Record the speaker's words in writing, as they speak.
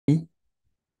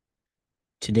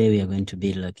Today we are going to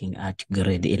be looking at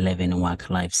grade 11 work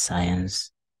life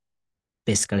science,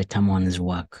 basically term one's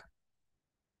work.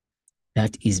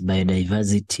 That is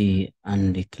biodiversity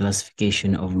and the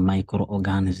classification of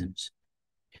microorganisms.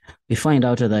 We find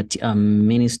out that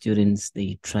many students,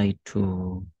 they try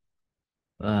to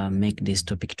make this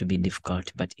topic to be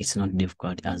difficult, but it's not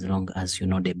difficult as long as you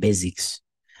know the basics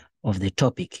of the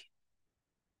topic.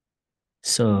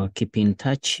 So keep in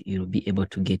touch, you'll be able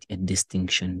to get a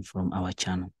distinction from our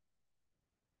channel.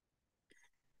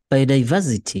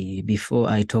 Biodiversity, before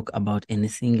I talk about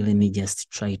anything, let me just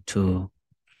try to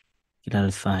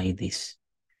clarify this.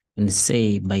 When you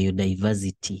say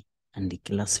biodiversity and the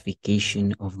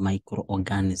classification of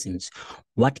microorganisms,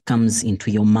 what comes into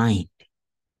your mind?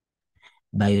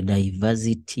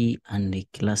 Biodiversity and the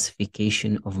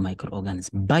classification of microorganisms.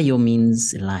 Bio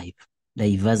means life.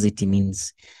 Diversity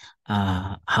means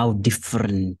how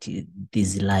different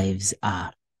these lives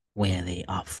are, where they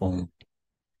are formed.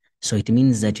 So it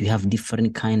means that you have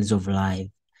different kinds of life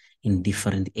in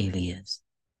different areas.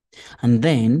 And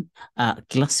then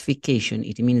classification,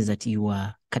 it means that you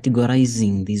are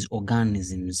categorizing these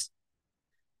organisms.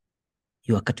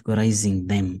 You are categorizing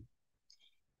them.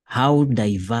 How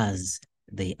diverse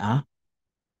they are,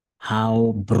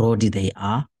 how broad they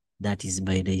are, that is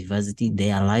biodiversity,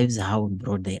 their lives, how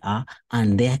broad they are,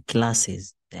 and their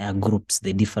classes, their groups,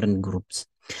 the different groups.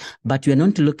 But we are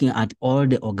not looking at all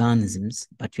the organisms,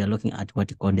 but we are looking at what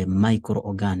we call the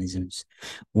microorganisms,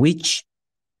 which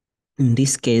in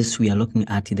this case, we are looking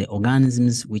at the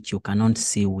organisms which you cannot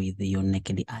see with your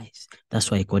naked eyes.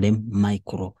 That's why I call them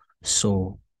micro.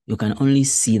 So you can only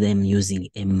see them using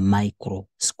a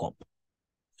microscope.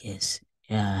 Yes,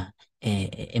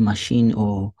 a machine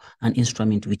or an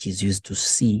instrument which is used to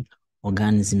see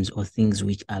organisms or things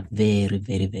which are very,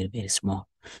 very, very, very small.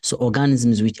 So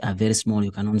organisms which are very small, you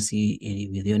cannot see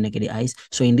with your naked eyes.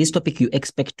 So in this topic, you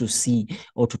expect to see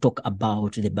or to talk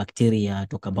about the bacteria,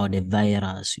 talk about the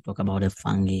virus, you talk about the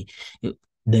fungi,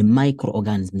 the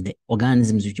microorganisms, the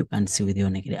organisms which you can't see with your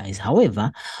naked eyes.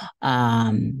 However,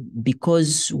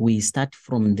 because we start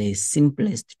from the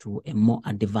simplest to a more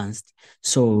advanced,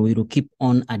 so we will keep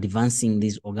on advancing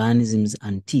these organisms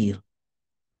until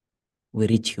we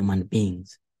reach human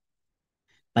beings.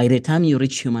 By the time you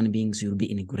reach human beings, you'll be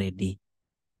in grade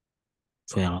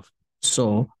 12.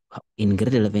 So in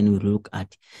grade 11, we look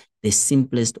at the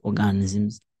simplest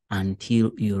organisms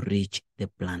until you reach the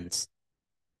plants.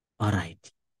 All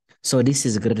right. So this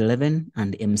is grade 11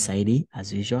 and Saidi,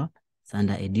 as usual,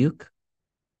 Thunder Educ,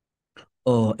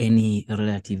 or any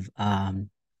relative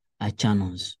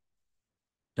channels.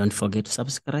 Don't forget to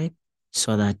subscribe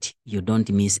so that you don't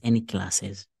miss any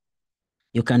classes.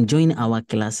 You can join our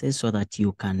classes so that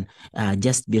you can,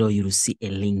 just below you'll see a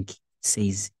link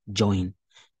says join.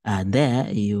 There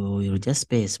you'll just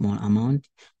pay a small amount,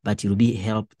 but you'll be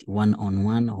helped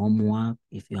one-on-one homework.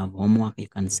 If you have homework, you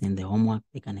can send the homework.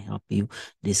 They can help you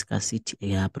discuss it,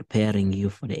 preparing you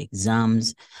for the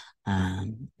exams,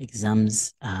 and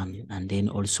then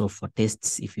also for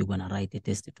tests. If you're gonna write a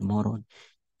test tomorrow,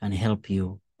 can help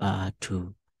you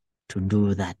to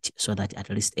do that so that at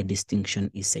least a distinction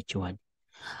is secured.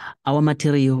 Our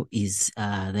material is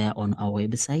there on our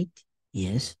website,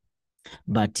 yes,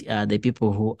 but the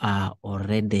people who are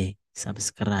already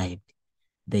subscribed,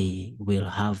 they will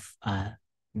have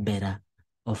better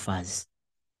offers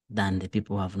than the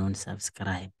people who have not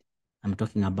subscribed. I'm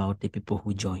talking about the people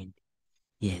who joined.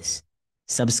 Yes,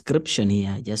 subscription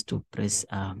here, just to press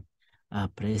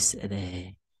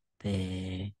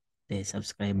the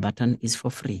subscribe button is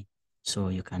for free, so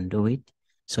you can do it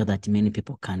so that many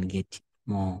people can get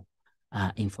more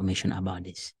information about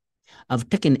this. I've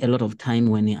taken a lot of time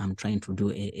when I'm trying to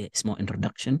do a small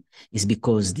introduction, is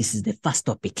because this is the first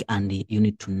topic and you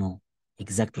need to know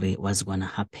exactly what's going to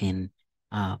happen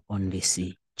on this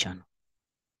channel.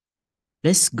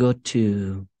 Let's go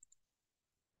to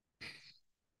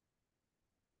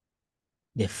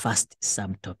the first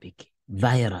subtopic: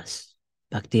 virus,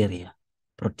 bacteria,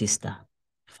 protista,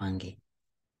 fungi.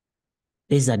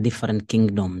 These are different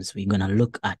kingdoms we're going to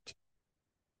look at.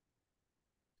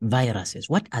 Viruses,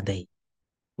 what are they?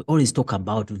 We always talk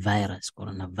about virus,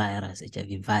 coronavirus,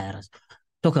 HIV virus.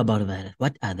 Talk about virus.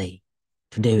 What are they?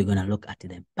 Today we're going to look at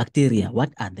them. Bacteria,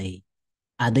 what are they?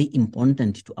 Are they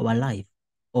important to our life,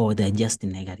 or they're just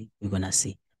negative? We're going to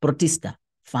see. Protista,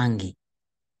 fungi.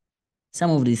 Some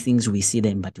of these things we see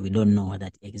them, but we don't know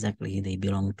that exactly they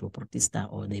belong to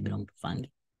protista or they belong to fungi.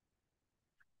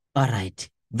 All right.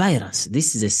 Virus.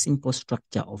 This is a simple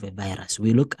structure of a virus.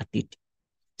 We look at it.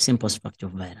 Simple structure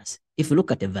of virus. If you look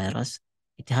at a virus,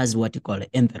 it has what you call an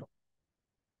envelope.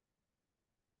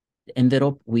 the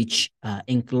envelope which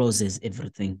encloses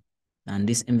everything. And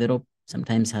this envelope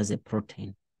sometimes has a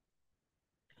protein.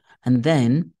 And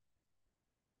then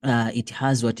it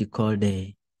has what you call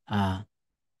the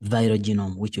viral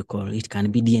genome, which you call, it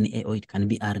can be DNA or it can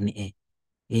be RNA.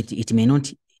 It may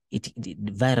not, the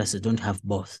viruses don't have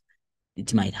both.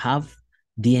 It might have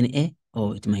DNA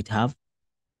or it might have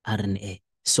RNA.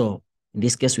 So in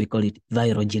this case, we call it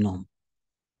viral genome.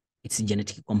 It's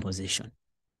genetic composition.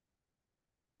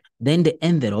 Then the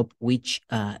envelope which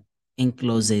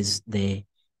encloses the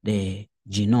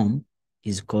genome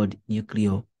is called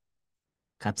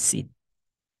nucleocapsid.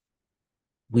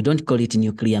 We don't call it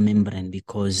nuclear membrane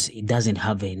because it doesn't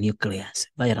have a nucleus.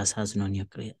 Virus has no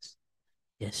nucleus.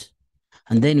 Yes.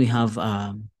 And then we have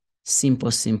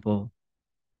simple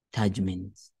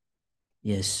teguments.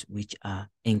 Yes, which are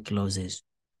encloses.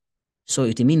 So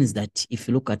it means that if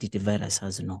you look at it, the virus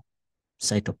has no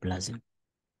cytoplasm.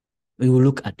 We will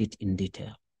look at it in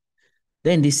detail.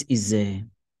 Then this is a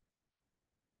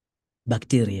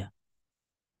bacteria.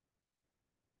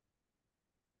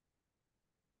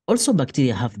 Also,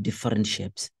 bacteria have different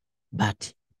shapes,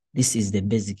 but this is the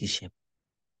basic shape.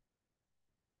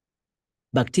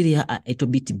 Bacteria are a little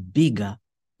bit bigger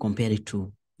compared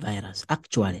to virus.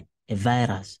 Actually, a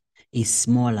virus is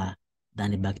smaller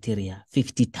than a bacteria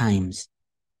 50 times.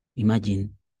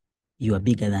 Imagine you are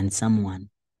bigger than someone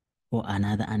or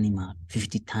another animal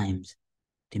 50 times.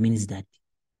 It means that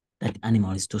that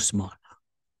animal is too small.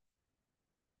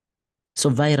 So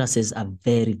viruses are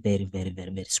very, very, very,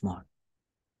 very, very small.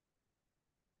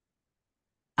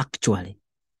 Actually,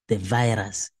 the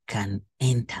virus can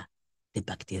enter the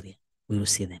bacteria. We will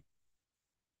see them.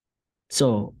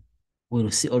 So we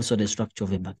will see also the structure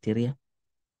of a bacteria.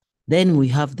 Then we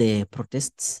have the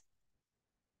protists,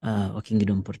 or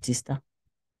kingdom protista.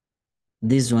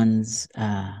 These ones,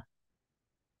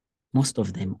 most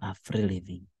of them are free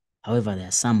living. However, there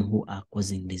are some who are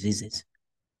causing diseases.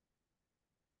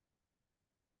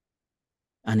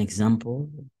 An example,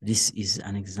 this is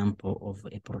an example of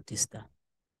a protista.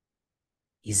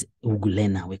 Is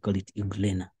Ugulena. We call it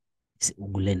Ugulena. It's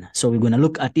Ugulena. So we're going to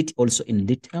look at it also in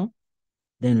detail.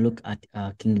 Then look at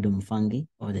kingdom fungi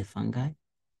or the fungi.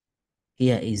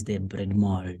 Here is the bread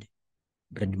mold.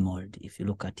 Bread mold, if you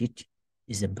look at it,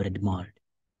 is a bread mold.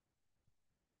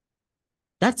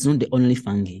 That's not the only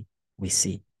fungi we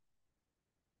see.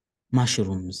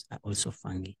 Mushrooms are also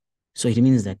fungi. So it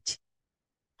means that,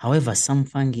 however, some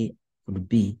fungi could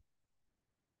be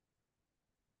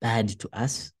bad to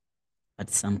us, but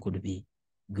some could be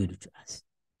good to us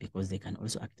because they can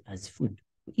also act as food.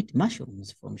 We eat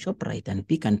mushrooms from ShopRite and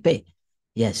Pick and Pay.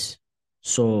 Yes.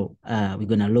 So we're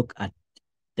going to look at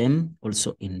them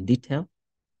also in detail.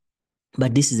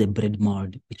 But this is a bread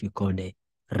mold, which we call the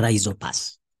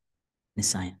rhizopus in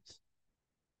science.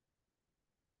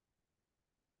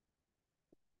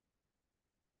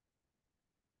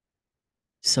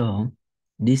 So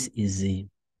this is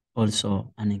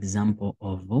also an example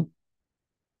of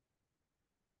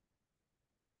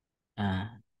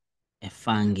a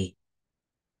fungi.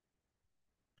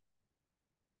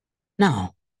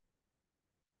 Now,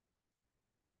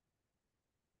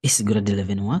 it's grade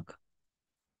 11 work.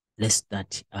 Let's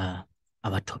start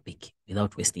our topic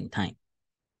without wasting time.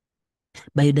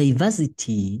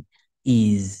 Biodiversity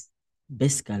is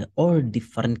basically all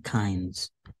different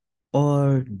kinds,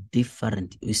 all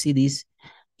different. You see, this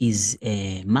is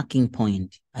a marking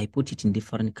point. I put it in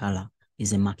different color,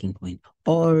 is a marking point.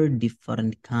 All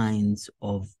different kinds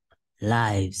of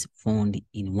lives found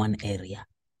in one area.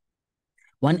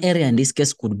 One area in this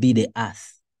case could be the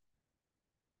earth.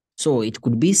 So it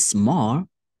could be small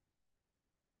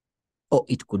or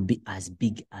it could be as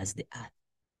big as the earth.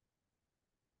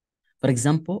 For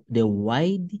example, the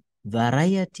wide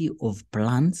variety of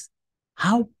plants,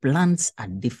 how plants are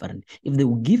different. If they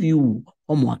will give you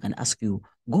homework and ask you,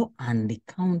 go and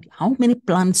count how many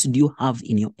plants do you have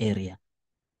in your area,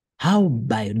 how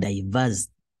biodiverse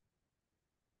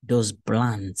those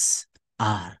plants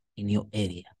are in your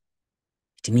area.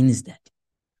 It means that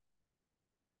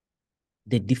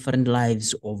the different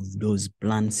lives of those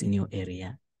plants in your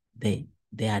area, they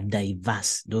are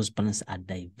diverse. Those plants are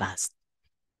diverse.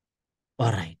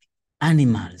 All right.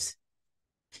 Animals.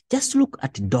 Just look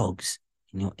at dogs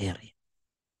in your area.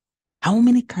 How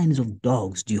many kinds of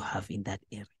dogs do you have in that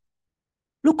area?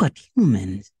 Look at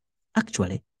humans.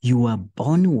 Actually, you are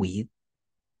born with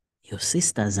your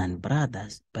sisters and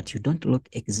brothers, but you don't look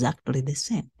exactly the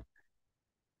same.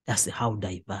 That's how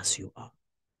diverse you are.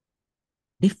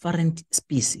 Different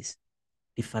species,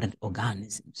 different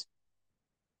organisms.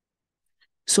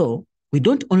 So we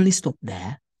don't only stop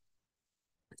there.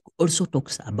 Also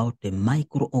talks about the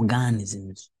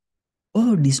microorganisms.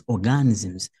 All these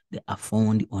organisms, they are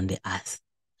found on the earth.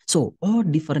 So all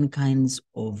different kinds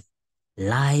of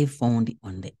life found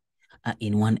on the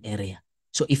in one area.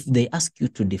 So if they ask you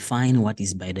to define what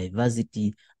is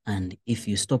biodiversity, and if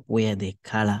you stop where the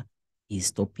color is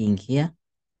stopping here,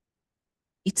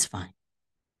 it's fine.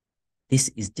 This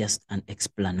is just an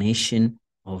explanation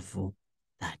of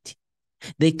that.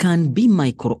 They can be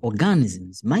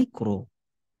microorganisms. Micro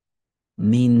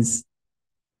means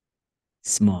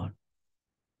small.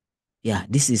 Yeah,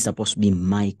 this is supposed to be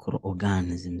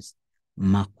microorganisms.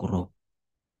 Macro.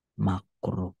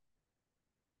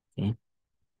 Okay.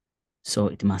 So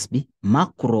it must be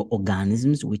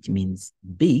macroorganisms, which means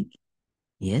big.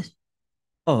 Yes.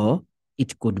 Or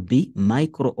it could be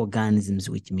microorganisms,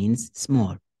 which means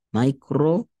small.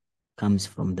 Micro comes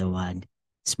from the word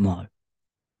small.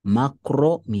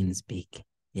 Macro means big.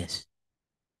 Yes.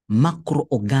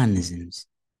 Macroorganisms.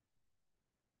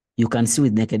 You can see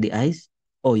with naked eyes,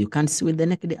 or you can't see with the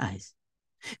naked eyes.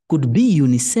 Could be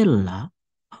unicellular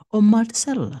or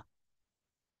multicellular.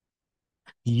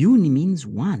 Uni means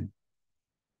one.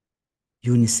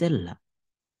 Unicellular.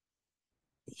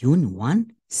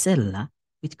 One cellular,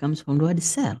 which comes from the word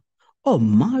cell. Or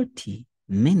multi,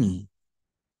 many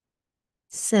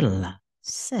cellular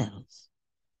cells.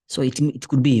 So it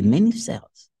could be many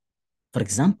cells. For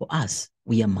example, us,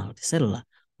 we are multicellular.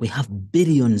 We have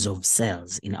billions of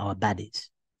cells in our bodies.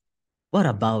 What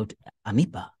about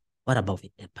amoeba? What about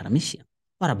paramecium?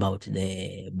 What about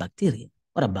the bacteria?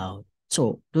 What about,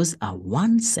 so those are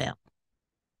one cell.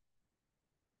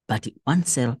 But one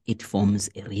cell, it forms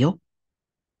a real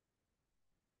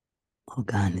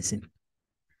organism.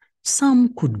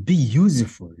 Some could be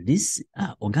useful, these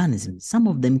organisms. Some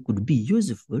of them could be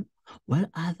useful, while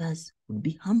others could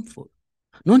be harmful.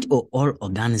 Not all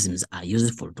organisms are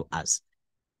useful to us,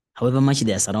 however much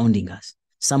they are surrounding us.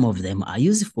 Some of them are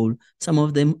useful, some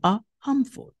of them are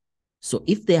harmful. So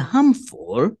if they're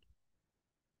harmful,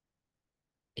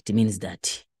 it means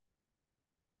that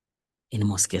in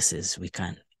most cases, we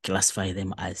can classify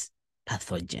them as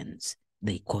pathogens.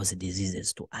 They cause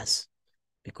diseases to us,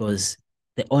 because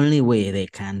the only way they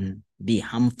can be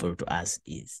harmful to us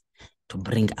is to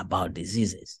bring about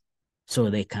diseases. So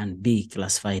they can be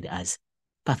classified as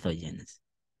pathogens.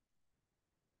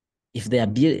 If they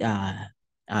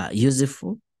are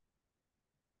useful,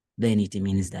 then it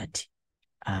means that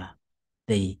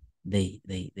they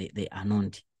are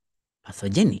not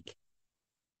pathogenic.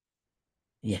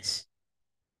 Yes.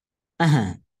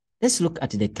 Let's look at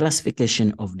the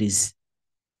classification of these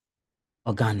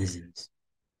organisms.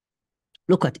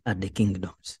 Look at the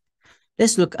kingdoms.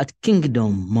 Let's look at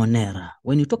kingdom Monera.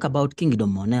 When you talk about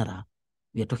kingdom Monera,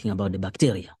 we are talking about the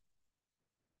bacteria.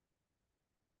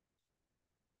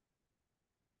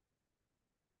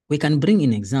 We can bring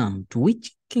in exam to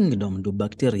which kingdom do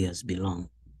bacteria belong?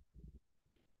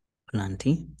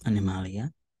 Plantae, Animalia,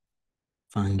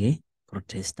 Fungi,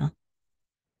 Protista,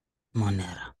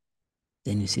 Monera.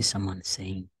 Then you see someone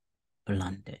saying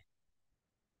Plantae.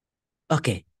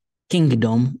 Okay,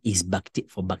 kingdom is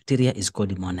for bacteria is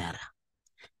called Monera.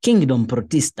 Kingdom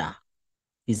Protista,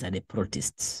 these are the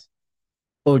protists.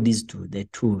 All these two,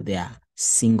 they are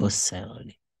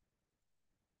single-celled.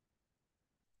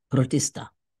 Protista,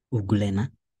 Ugulena,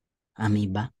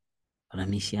 amoeba,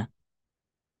 paramecia.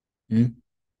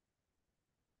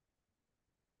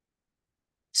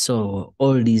 So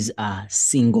all these are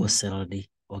single-celled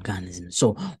organisms.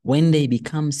 So when they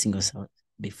become single-celled,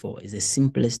 before is the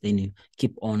simplest, then you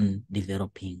keep on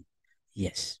developing.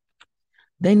 Yes.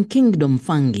 Then kingdom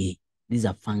fungi. These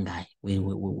are fungi.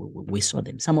 We saw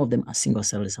them. Some of them are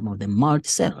single-celled, some of them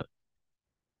multi-celled.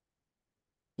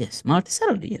 Yes,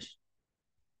 multi-celled, yes.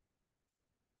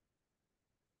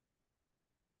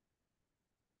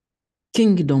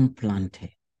 Kingdom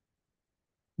Plantae.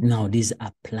 Now these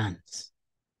are plants.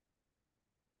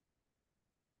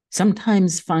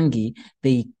 Sometimes fungi,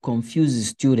 they confuse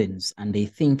students and they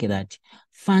think that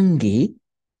fungi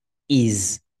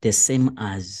is the same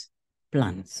as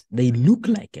plants. They look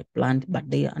like a plant, but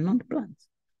they are not plants.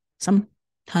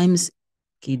 Sometimes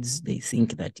kids, they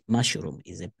think that mushroom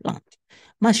is a plant.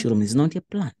 Mushroom is not a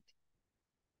plant.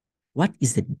 What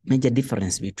is the major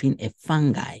difference between a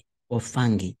fungi or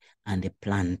fungi and a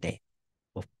plant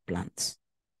of plants?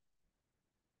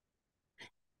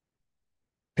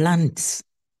 Plants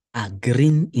are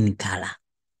green in color.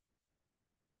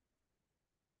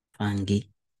 Fungi,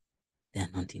 they are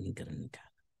not in green color.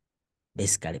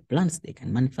 Basically, plants, they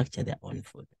can manufacture their own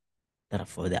food.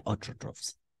 Therefore, they're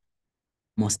autotrophs.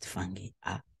 Most fungi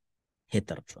are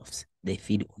heterotrophs. They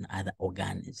feed on other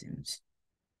organisms.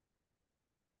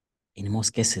 In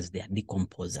most cases, they are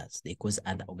decomposers. They cause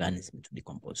other organisms to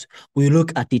decompose. We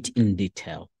look at it in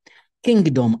detail.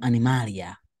 Kingdom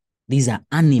Animalia. These are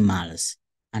animals.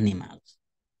 Animals.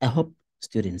 I hope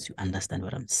students, you understand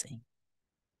what I'm saying.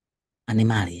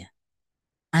 Animalia.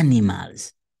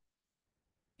 Animals.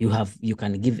 You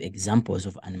can give examples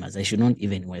of animals. I should not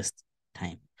even waste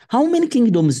time. How many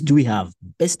kingdoms do we have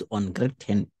based on grade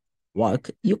 10 work?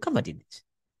 You covered it.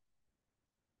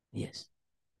 Yes.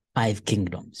 5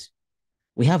 kingdoms.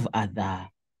 We have other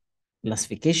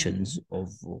classifications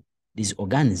of these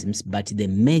organisms, but the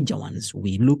major ones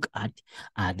we look at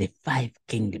are the 5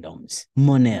 kingdoms: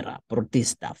 Monera,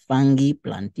 Protista, Fungi,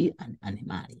 Plantae, and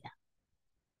Animalia.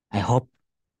 I hope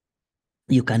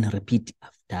you can repeat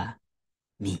after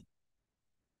me.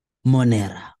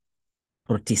 Monera,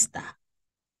 Protista,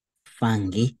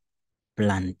 Fungi,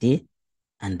 Plantae,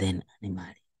 and then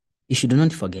Animalia. You should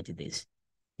not forget this.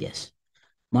 Yes.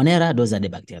 Monera, those are the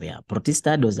bacteria.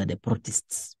 Protista, those are the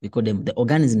protists. We call them, the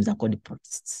organisms are called the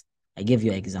protists. I gave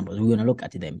you examples. We're going to look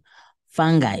at them.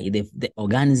 Fungi, the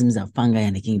organisms are fungi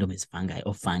and the kingdom is fungi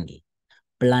or fungi.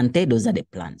 Plantae, those are the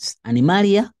plants.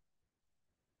 Animalia,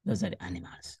 those are the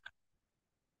animals.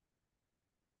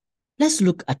 Let's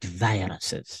look at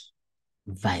viruses.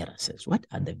 Viruses. What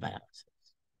are the viruses?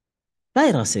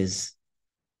 Viruses.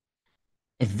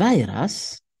 A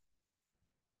virus,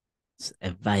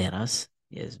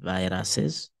 yes,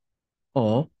 viruses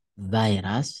or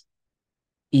virus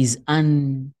is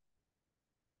an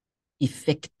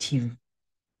effective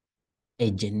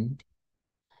agent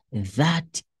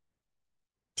that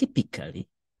typically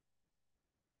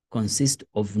consists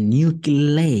of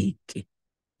nucleic. You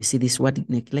see this word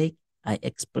nucleic? I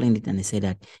explained it and I said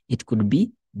that it could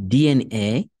be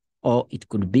DNA or it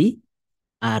could be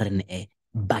RNA,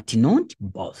 but not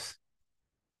both.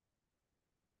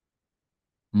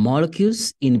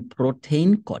 Molecules in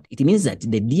protein code. It means that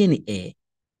the DNA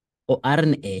or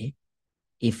RNA,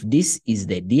 if this is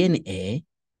the DNA,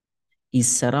 is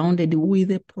surrounded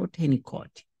with a protein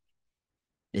code.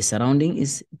 The surrounding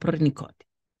is protein code.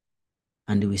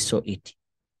 And we saw it.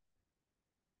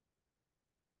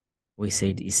 We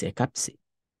said it's a capsid.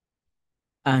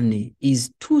 And is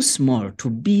too small to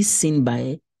be seen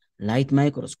by light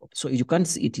microscope. So you can't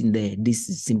see it in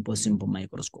this simple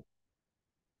microscope.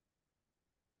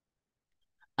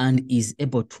 And is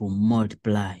able to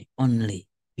multiply only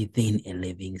within a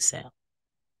living cell.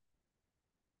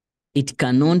 It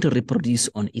cannot reproduce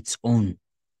on its own.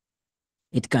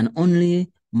 It can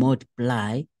only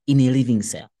multiply in a living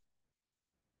cell.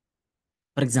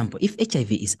 For example, if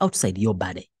HIV is outside your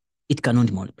body, it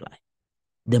cannot multiply.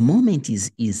 The moment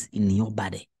it is in your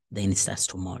body, then it starts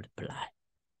to multiply.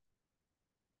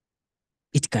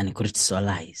 It can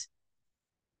crystallize.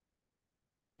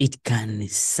 It can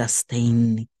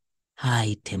sustain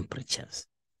high temperatures.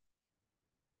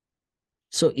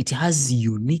 So it has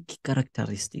unique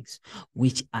characteristics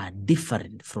which are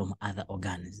different from other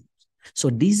organisms. So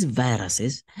these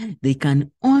viruses, they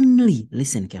can only,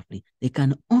 listen carefully, they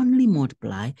can only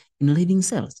multiply in living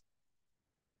cells.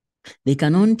 They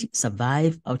cannot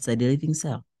survive outside the living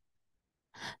cell.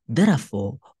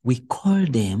 Therefore, we call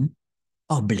them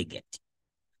obligate.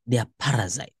 They are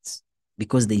parasites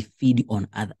because they feed on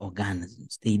other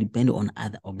organisms. They depend on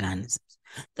other organisms.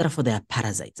 Therefore, they are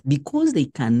parasites because they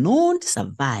cannot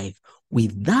survive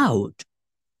without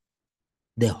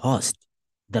the host.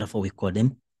 Therefore, we call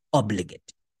them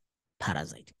obligate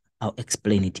parasite. I'll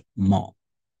explain it more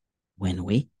when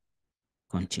we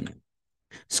continue.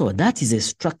 So that is a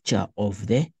structure of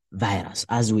the virus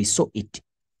as we saw it at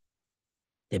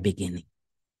the beginning.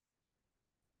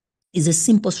 It's a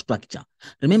simple structure.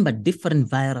 Remember, different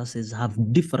viruses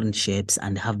have different shapes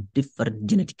and have different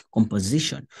genetic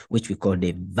composition, which we call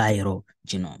the viral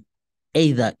genome.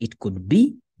 Either it could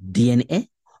be DNA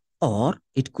or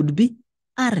it could be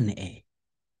RNA.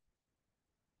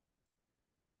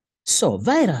 So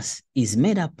virus is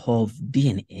made up of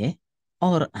DNA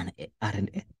or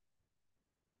RNA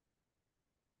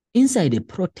inside a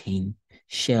protein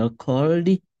shell called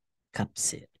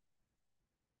capsid.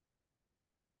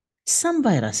 Some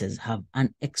viruses have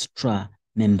an extra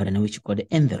membrane which we call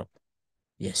the envelope.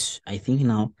 Yes, I think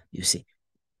now you see.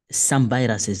 Some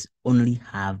viruses only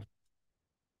have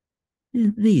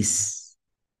this,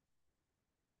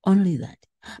 only that.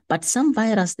 But some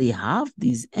viruses, they have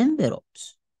these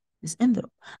envelopes, this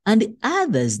envelope. And the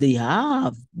others, they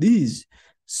have these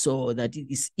so that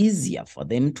it is easier for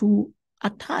them to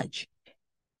attach.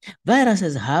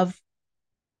 Viruses have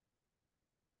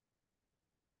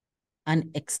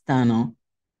an external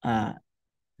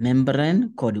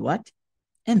membrane called what?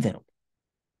 Envelope.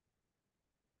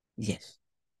 Yes.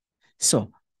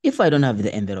 So If I don't have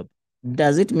the envelope,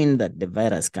 does it mean that the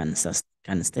virus can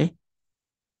stay?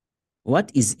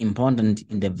 What is important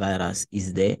in the virus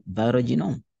is the viral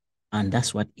genome, and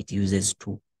that's what it uses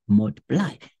to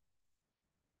multiply.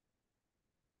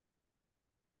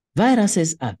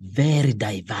 Viruses are very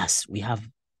diverse. We have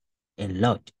a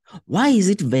lot. Why is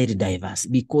it very diverse?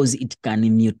 Because it can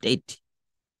mutate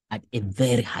at a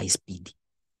very high speed.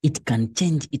 It can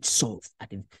change itself.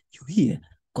 You hear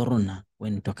corona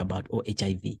when you talk about, or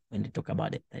HIV when you talk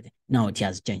about it. Now it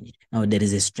has changed. Now there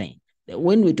is a strain.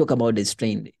 When we talk about the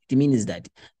strain, it means that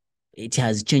it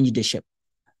has changed the shape.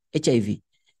 HIV,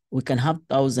 we can have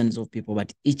thousands of people,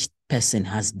 but each person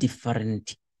has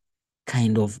different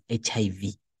kind of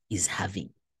HIV is having.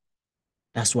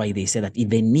 That's why they say that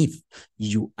even if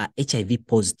you are HIV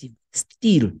positive,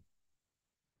 still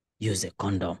use a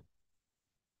condom.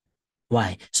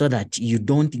 Why? So that you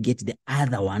don't get the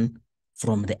other one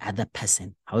from the other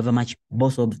person. However much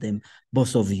both of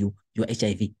you, you're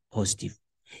HIV positive.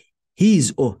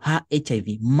 His or her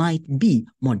HIV might be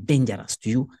more dangerous to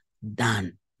you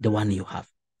than the one you have.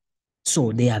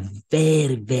 So they are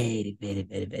very, very, very,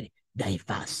 very, very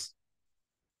diverse.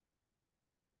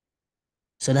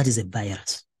 So that is a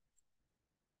virus.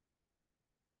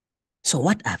 So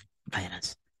what are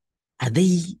viruses? Are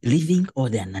they living or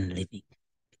they are non-living?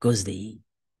 Because the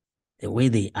way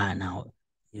they are now,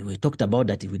 we talked about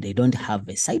that they don't have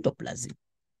a cytoplasm.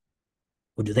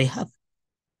 What do they have?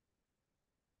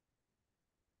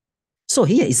 So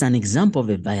here is an example of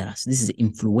a virus. This is the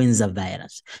influenza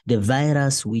virus, the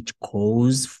virus which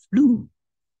causes flu.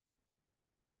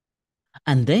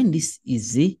 And then this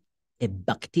is a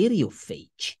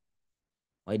bacteriophage.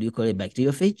 Why do you call it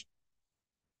bacteriophage?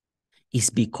 It's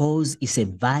because it's a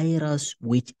virus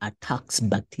which attacks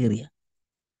bacteria.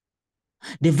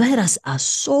 The virus are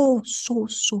so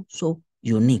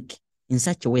unique in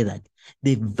such a way that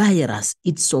the virus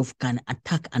itself can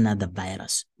attack another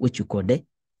virus, which you call the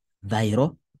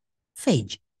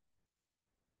virophage.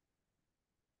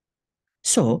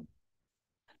 So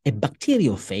a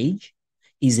bacteriophage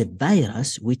is a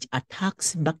virus which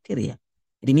attacks bacteria.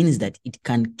 It means that it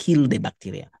can kill the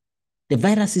bacteria. The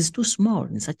virus is too small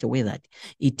in such a way that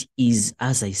it is,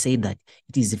 as I say, that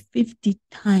it is 50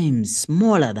 times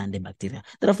smaller than the bacteria.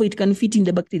 Therefore, it can fit in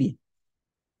the bacteria.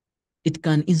 It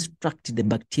can instruct the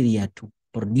bacteria to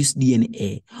produce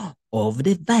DNA of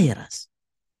the virus.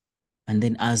 And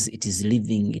then as it is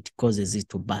living, it causes it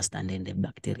to burst and then the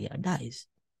bacteria dies.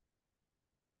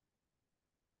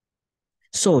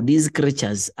 So these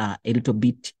creatures are a little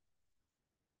bit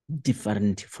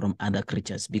different from other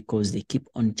creatures because they keep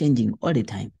on changing all the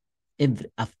time.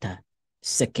 After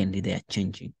second, they are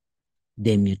changing.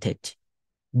 They mutate.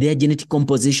 Their genetic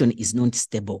composition is not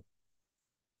stable.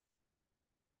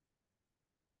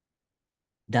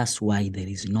 That's why there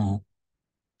is no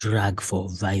drug for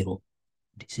viral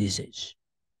diseases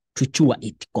to cure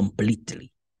it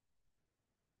completely.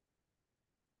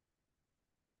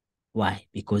 Why?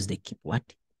 Because they keep what?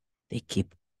 They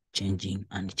keep changing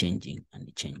and changing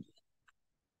and changing.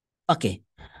 Okay.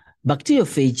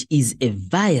 Bacteriophage is a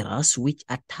virus which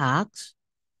attacks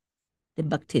the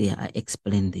bacteria. I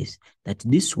explained this, that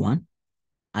this one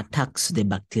attacks the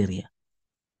bacteria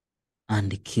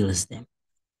and kills them.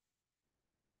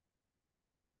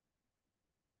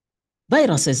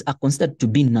 Viruses are considered to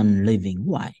be non-living.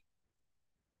 Why?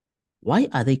 Why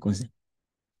are they considered?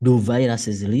 Do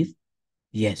viruses live?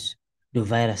 Yes. Do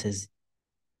viruses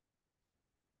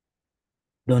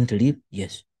don't live?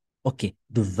 Yes. Okay.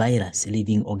 Do virus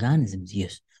living organisms?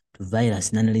 Yes. Do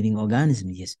virus non-living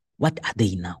organisms? Yes. What are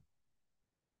they now?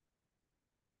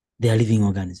 They are living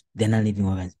organisms. They're not living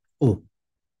organisms. Oh.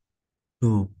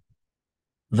 Do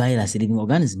virus living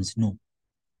organisms? No.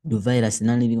 Do virus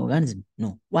non-living organisms?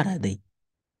 No. What are they?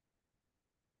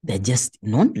 They're just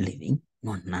non-living,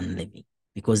 not non-living,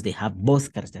 because they have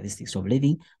both characteristics of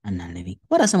living and non-living.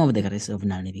 What are some of the characteristics of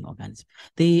non-living organisms?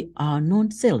 They are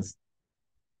not cells.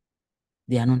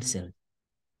 They are not cells.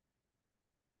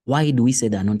 Why do we say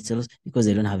they are not cells? Because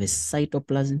they don't have a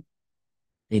cytoplasm.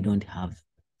 They don't have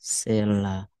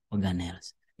cellular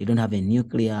organelles. They don't have a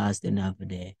nucleus. They don't have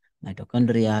the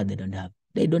mitochondria. They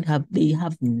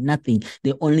have nothing.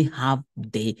 They only have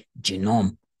the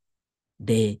genome,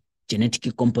 the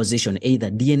genetic composition, either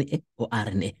DNA or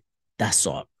RNA. That's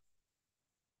all.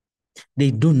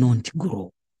 They do not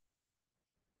grow.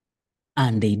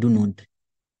 And they do not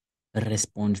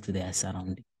respond to their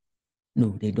surrounding.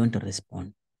 No, they don't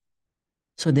respond.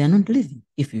 So they are not living.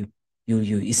 If you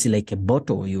it's like a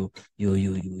bottle, you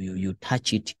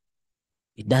touch it,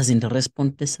 it doesn't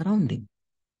respond to the surrounding,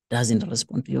 doesn't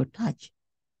respond to your touch.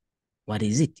 What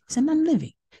is it? It's a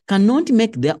non-living. cannot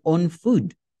make their own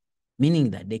food,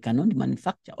 meaning that they cannot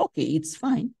manufacture. Okay, it's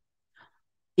fine.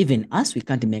 Even us, we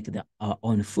can't make our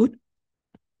own food.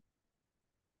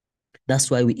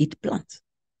 That's why we eat plants.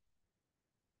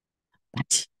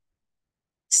 But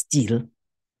still,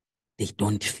 they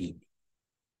don't feed.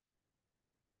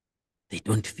 They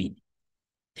don't feed.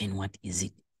 Then what is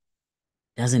it?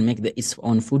 Doesn't make its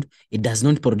own food. It does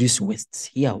not produce wastes.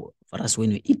 Here, for us, when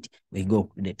we eat, we go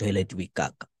to the toilet, we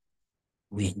caca.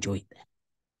 We enjoy that.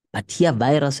 But here,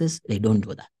 viruses, they don't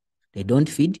do that. They don't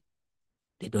feed.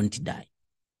 They don't die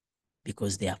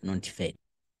because they have not fed.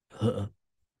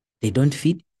 They don't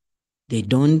feed. They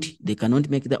cannot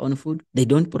make their own food. They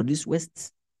don't produce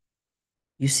wastes.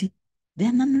 You see, they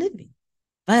are non-living.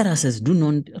 Viruses do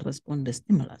not respond to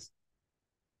stimulus.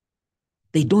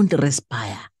 They don't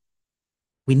respire.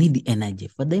 We need energy.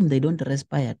 For them, they don't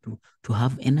respire to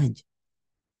have energy.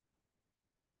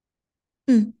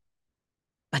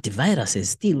 But viruses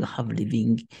still have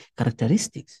living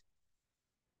characteristics.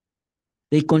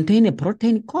 They contain a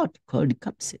protein coat called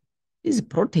capsid. These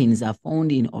proteins are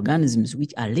found in organisms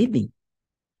which are living.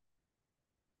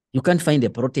 You can't find a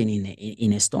protein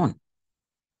in a stone.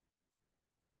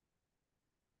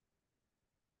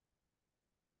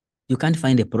 You can't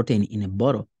find a protein in a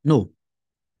bottle. No.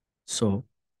 So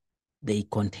they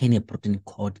contain a protein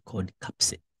called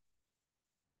capsid.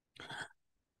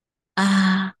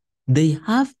 They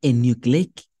have a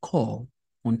nucleic core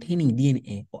containing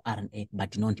DNA or RNA,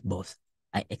 but not both.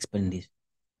 I explained this.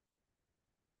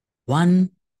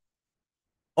 One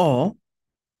or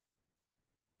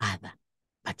other,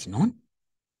 but not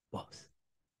both.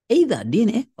 Either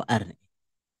DNA or RNA.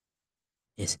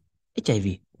 Yes.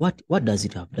 HIV, what does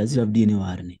it have? Does it have DNA or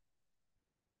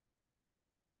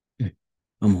RNA?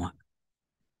 Homework.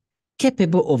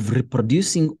 Capable of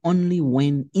reproducing only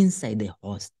when inside the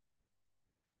host.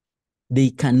 They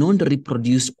cannot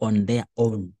reproduce on their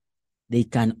own. They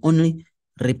can only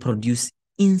reproduce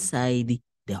inside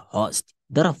the host.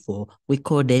 Therefore, we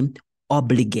call them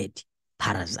obligate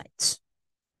parasites.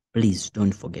 Please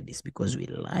don't forget this because we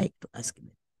like to ask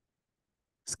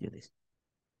you this.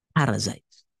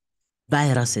 Parasites.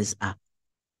 Viruses are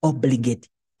obligate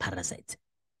parasites.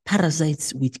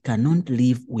 Parasites which cannot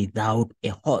live without a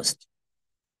host.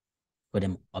 For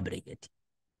them, obligate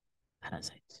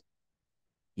parasites.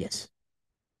 Yes.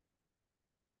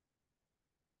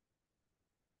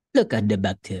 Look at the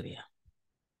bacteria.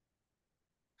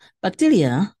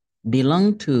 Bacteria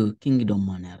belong to kingdom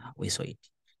Monera. We saw it.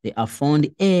 They are found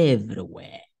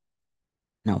everywhere.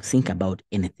 Now think about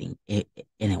anything,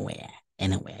 anywhere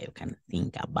you can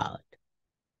think about.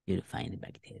 You'll find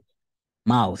bacteria.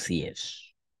 Mouth, yes.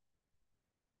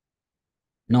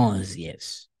 Nose,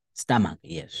 yes. Stomach,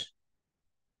 yes.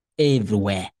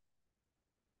 Everywhere.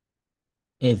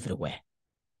 Everywhere.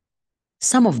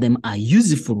 Some of them are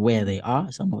useful where they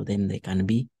are. Some of them, they can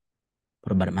be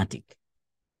problematic.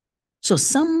 So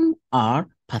some are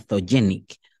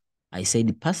pathogenic. I said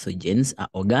pathogens are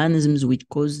organisms which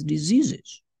cause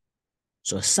diseases.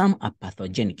 So some are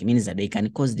pathogenic, means that they can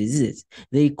cause diseases.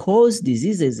 They cause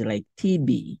diseases like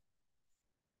TB.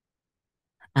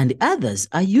 And others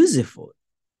are useful.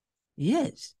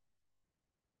 Yes.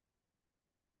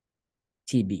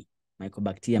 TB,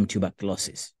 Mycobacterium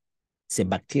tuberculosis. It's a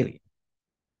bacteria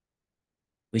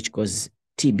which causes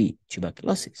TB,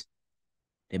 tuberculosis.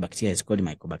 The bacteria is called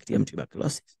Mycobacterium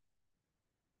tuberculosis.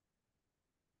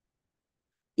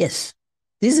 Yes,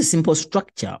 this is a simple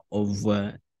structure of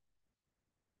a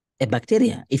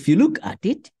bacteria. If you look at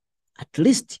it, at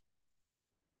least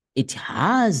it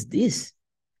has this.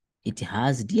 It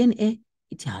has DNA.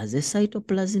 It has a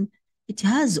cytoplasm. It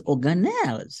has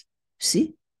organelles.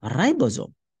 See,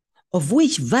 ribosome, of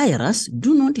which virus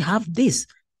do not have this.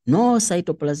 No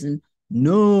cytoplasm,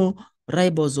 no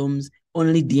ribosomes,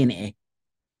 only DNA.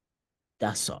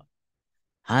 That's all.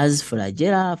 Has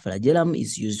flagella. Flagellum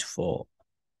is used for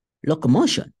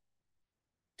locomotion.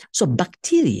 So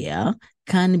bacteria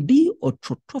can be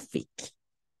autotrophic,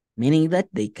 meaning that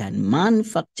they can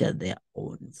manufacture their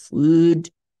own food,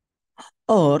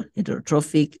 or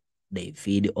heterotrophic, they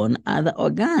feed on other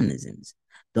organisms.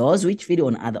 Those which feed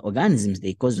on other organisms,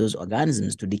 they cause those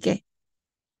organisms to decay.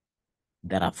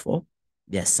 Therefore,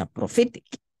 they are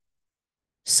saprophytic,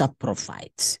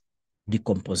 saprophytes,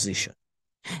 decomposition.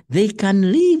 They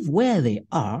can live where they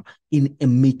are in a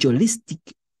mutualistic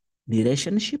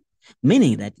relationship,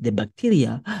 meaning that the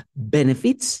bacteria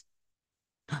benefits,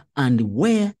 and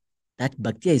where that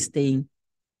bacteria is staying,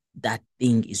 that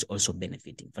thing is also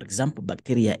benefiting. For example,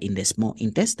 bacteria in the small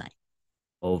intestine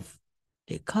of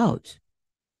the cows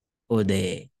or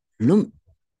the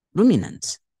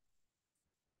ruminants.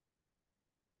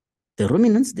 The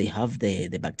ruminants, they have the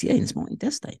bacteria in small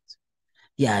intestines.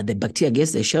 Yeah, the bacteria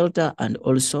gets the shelter, and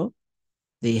also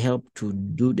they help to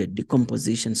do the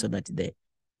decomposition, so that the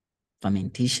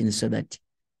fermentation, so that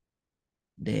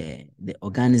the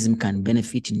organism can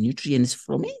benefit nutrients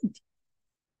from it.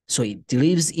 So it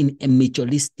lives in a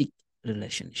mutualistic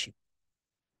relationship.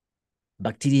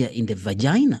 Bacteria in the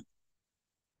vagina,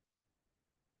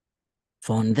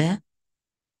 found there,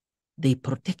 they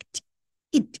protect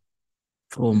it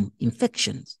from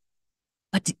infections.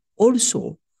 But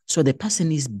also, so the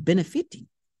person is benefiting.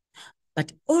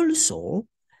 But also,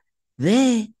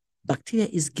 the bacteria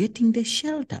is getting the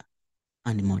shelter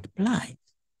and multiply.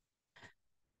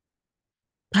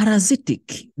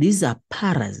 Parasitic, these are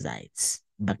parasites,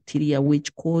 bacteria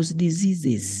which cause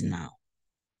diseases now.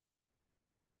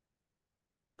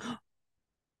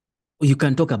 You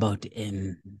can talk about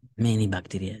many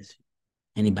bacteria.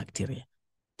 Any bacteria.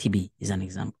 TB is an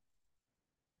example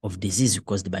of disease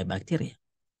caused by bacteria.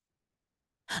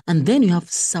 And then you have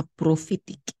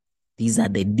saprophytic. These are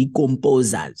the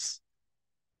decomposers.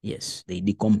 Yes, they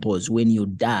decompose. When you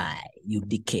die, you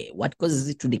decay. What causes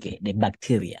it to decay? The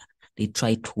bacteria. They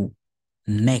try to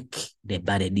make the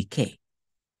body decay,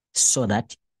 so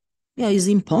that, yeah, it's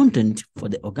important for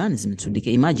the organism to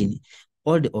decay. Imagine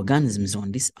all the organisms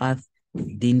on this earth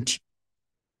didn't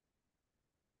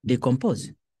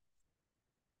decompose.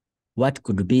 What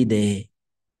could be the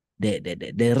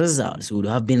results? Would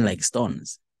have been like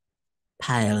stones,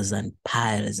 piles and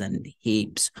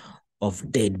heaps of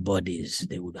dead bodies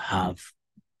they would have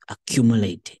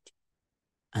accumulated.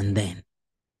 And then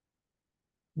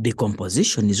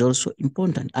decomposition is also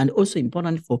important, and also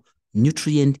important for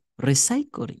nutrient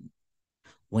recycling.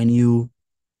 When you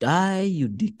die, you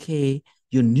decay,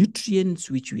 your nutrients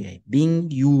which were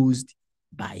being used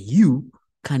by you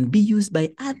can be used by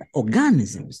other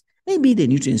organisms. Maybe the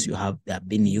nutrients you have that have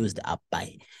been used up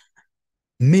by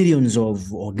millions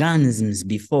of organisms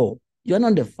before. You're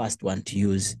not the first one to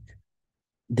use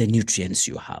the nutrients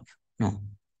you have. No.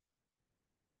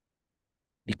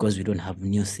 Because we don't have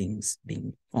new things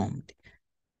being formed.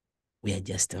 We are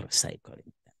just recycling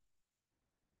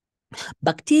them.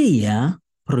 Bacteria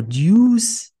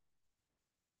reproduce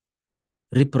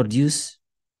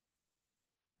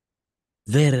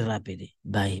very rapidly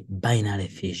by binary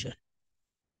fission.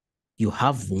 You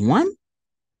have one,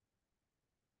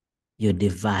 you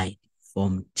divide,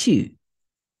 form two.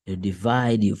 You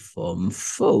divide, you form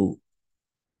four.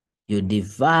 You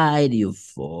divide, you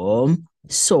form.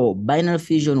 So binary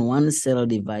fission, one cell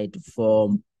divide to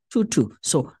form two.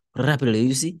 So rapidly,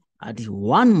 you see, at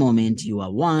one moment you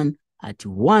are one, at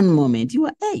one moment you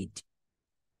are 8.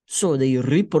 So they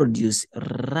reproduce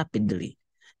rapidly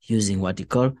using what you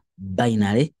call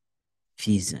binary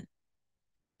fission.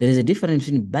 There is a difference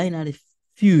between binary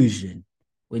fusion,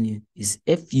 when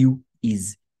FU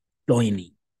is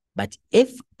joining, but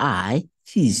FI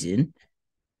fission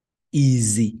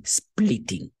is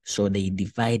splitting. So they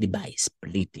divide by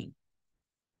splitting.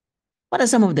 What are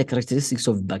some of the characteristics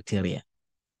of bacteria?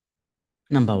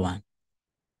 Number one,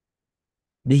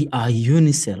 they are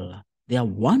unicellular. They are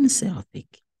one cell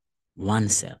thick, one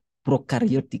cell,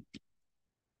 prokaryotic.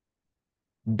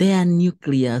 Their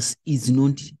nucleus is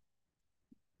not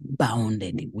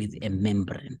bounded with a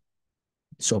membrane.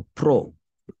 So pro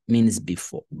means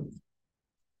before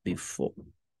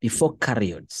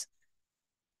karyotes.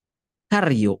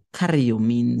 Karyo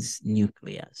means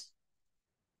nucleus.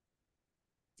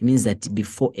 It means that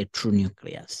before a true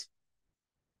nucleus.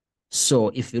 So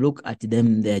if you look at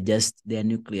them, their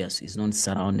nucleus is not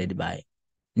surrounded by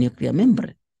nuclear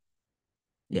membrane.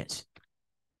 Yes.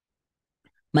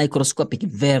 Microscopic,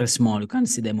 very small. You can't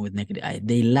see them with naked eye.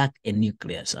 They lack a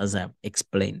nucleus, as I've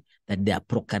explained, that they are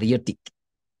prokaryotic,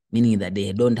 meaning that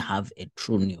they don't have a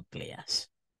true nucleus.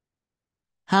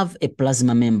 Have a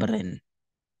plasma membrane,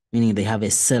 meaning they have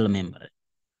a cell membrane.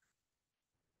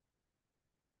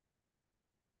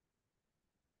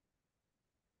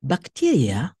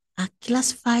 Bacteria are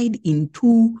classified in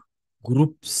 2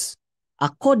 groups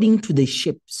according to the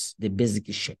shapes, the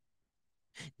basic shape.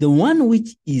 The one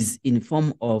which is in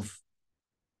form of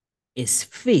a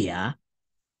sphere,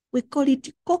 we call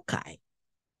it cocci.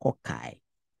 Cocci.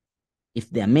 If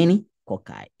there are many,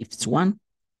 cocci. If it's one,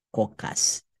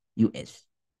 coccus, US.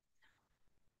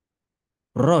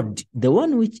 Rod, the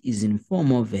one which is in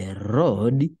form of a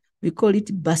rod, we call it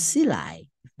bacilli.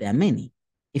 If there are many.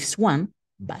 If it's one,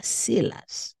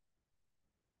 bacillus.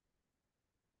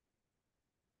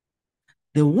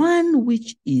 The one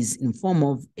which is in form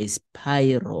of a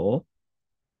spiral,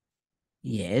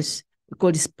 yes, we call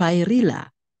it spirilla.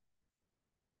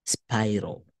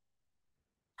 Spiral.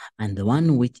 And the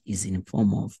one which is in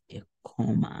form of a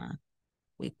comma,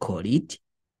 we call it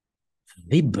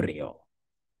vibrio,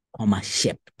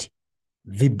 comma-shaped.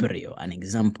 Vibrio, an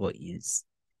example is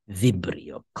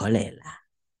Vibrio cholera.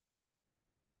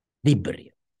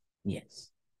 Vibrio,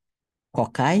 yes.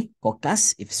 Cocci,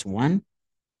 coccus, if it's one.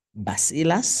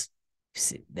 Bacillus,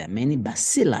 if there are many.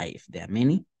 Bacilli, if there are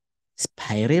many.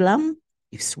 Spirillum,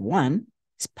 if it's one.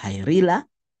 Spirilla,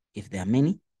 if there are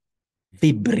many.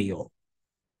 Vibrio,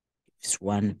 if it's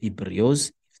one.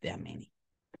 Vibrios, if there are many.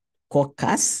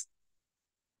 Coccus,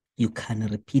 you can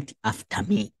repeat after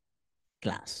me,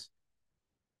 class.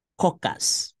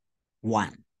 Coccus,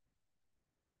 one.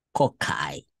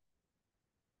 Cocci,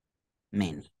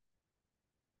 many.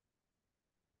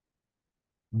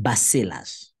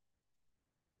 Bacillus,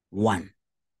 one.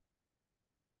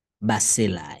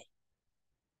 Bacilli,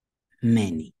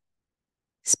 many.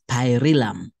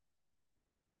 Spirillum,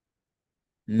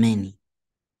 many.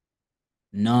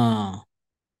 No,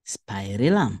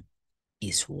 spirillum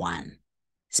is one.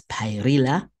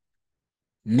 Spirilla,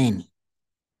 many.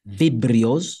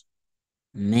 Vibrios,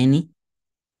 many.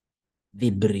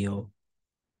 Vibrio,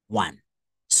 one.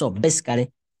 So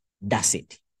basically, that's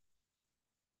it.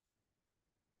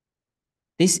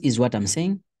 This is what I'm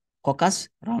saying. Coccus,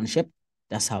 round shape.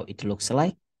 That's how it looks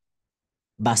like.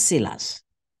 Bacillus,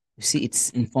 you see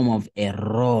it's in form of a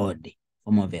rod.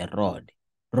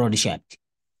 Rod shaped.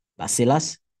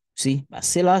 Bacillus, see,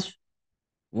 bacillus,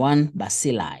 one.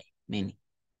 Bacilli, many.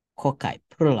 Cocci,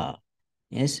 plural,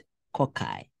 yes.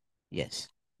 Cocci, yes,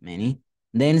 many.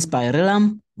 Then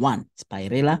spirillum, one.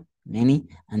 Spirilla, many.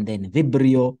 And then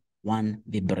vibrio, one.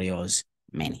 Vibrios,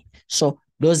 many. So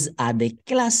those are the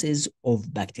classes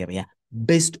of bacteria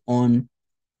based on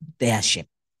their shape.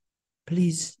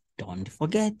 Please don't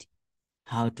forget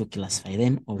how to classify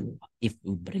them, or if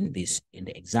we bring this in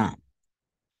the exam.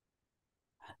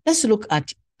 Let's look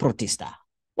at protista.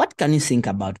 What can you think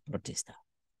about protista?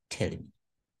 Tell me.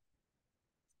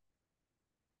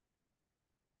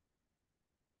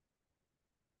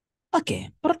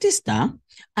 Okay, protista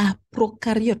are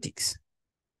prokaryotics.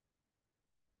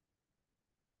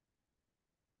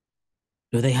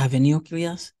 Do they have a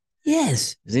nucleus?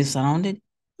 Yes. Is it surrounded?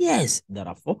 Yes.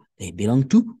 Therefore, they belong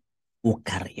to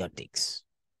eukaryotics.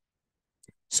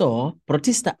 So,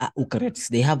 protista are eukaryotics.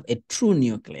 They have a true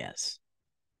nucleus.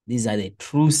 These are the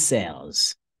true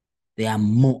cells. They are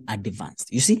more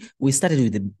advanced. You see, we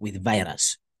started with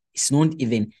virus. It's not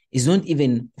even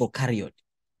prokaryote.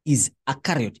 It's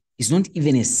eukaryote. It's not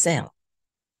even a cell.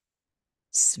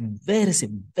 It's very,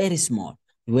 very small.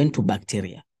 We went to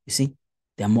bacteria. You see,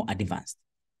 they are more advanced.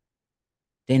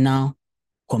 They now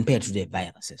compared to the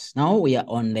viruses. Now we are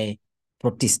on the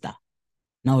protista.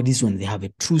 Now this one, they have a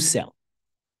true cell.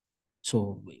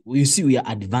 So you see, we are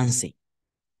advancing.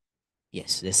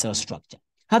 Yes, the cell structure.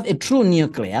 Have a true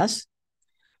nucleus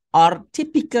are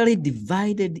typically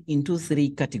divided into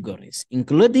three categories,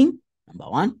 including, number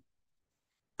one,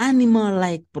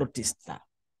 animal-like protista.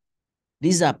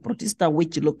 These are protista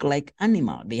which look like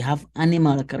animal. They have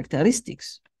animal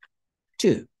characteristics.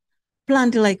 Two,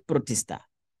 plant-like protista.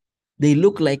 They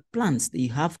look like plants. They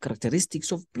have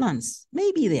characteristics of plants.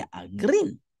 Maybe they are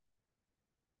green.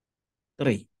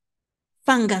 Three,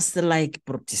 fungus-like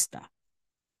protista.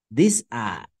 These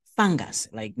are fungus,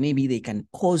 like maybe they can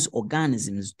cause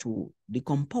organisms to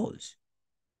decompose.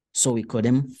 So we call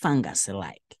them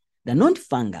fungus-like. They're not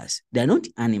fungus, they're not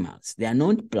animals, they are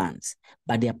not plants,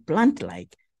 but they are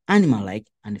plant-like, animal-like,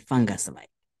 and fungus-like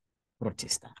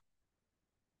protista.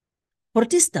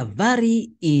 Protista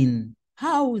vary in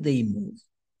how they move,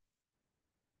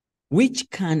 which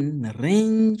can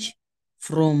range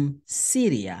from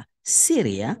Syria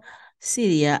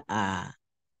are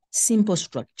simple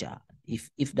structure,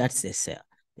 if that's a cell.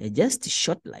 They're just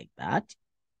short like that.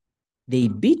 They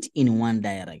beat in one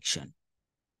direction.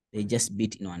 They just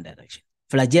beat in one direction.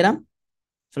 Flagellum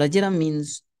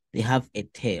means they have a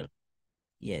tail.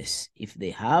 Yes, if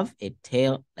they have a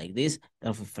tail like this,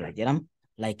 that's a flagellum,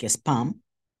 like a sperm.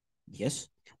 Yes.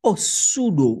 Or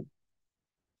pseudopodia.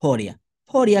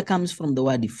 Podia comes from the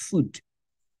word foot.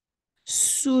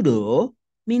 Pseudo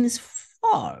means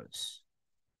false.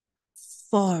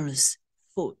 False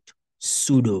foot.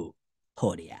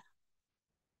 Pseudopodia.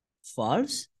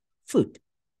 False foot.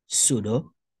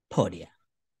 Pseudopodia.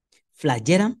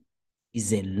 Flagellum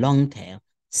is a long tail.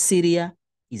 Cilia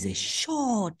is a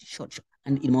short.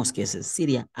 And in most cases,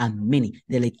 cilia are many.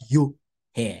 They're like your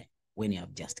hair when you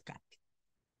have just cut.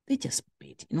 They just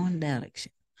beat in one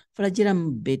direction.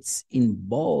 Flagellum beats in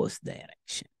both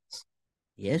directions.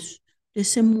 Yes, the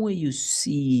same way you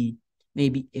see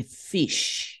maybe a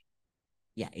fish.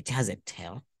 Yeah, it has a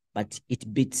tail. but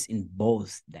it beats in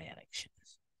both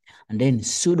directions. And then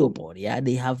pseudopodia,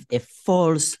 they have a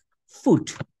false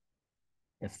foot.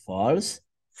 A false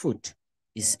foot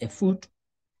is a foot,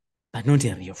 but not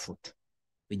a real foot.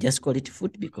 We just call it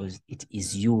foot because it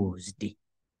is used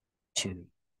to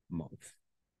move.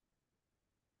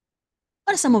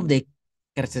 What are some of the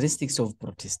characteristics of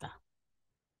protista?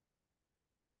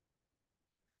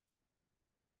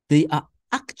 They are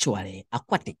actually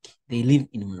aquatic. They live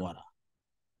in water,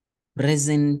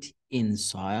 present in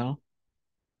soil.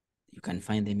 You can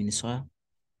find them in soil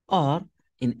or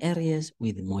in areas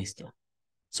with moisture.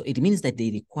 So it means that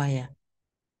they require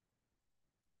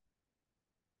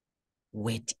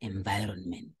wet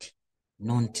environment,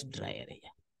 not dry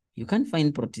area. You can't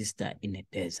find protista in a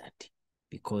desert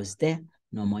because there,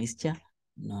 no moisture,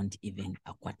 not even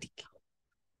aquatic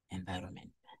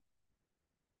environment.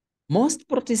 Most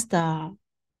protista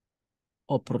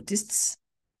or protists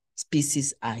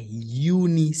species are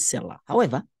unicellular.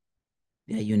 However,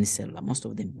 they are unicellular, most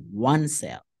of them one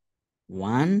cell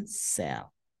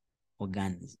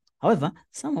organisms. However,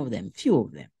 some of them, few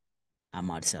of them are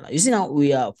multicellular. You see, now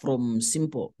we are from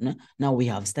simple, now we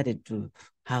have started to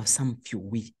have some few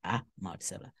which are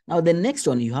multicellular. Now the next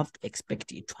one, you have to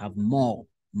expect it to have more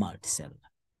multicellular.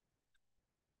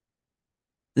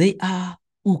 They are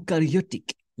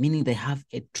eukaryotic, meaning they have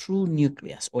a true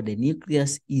nucleus, or the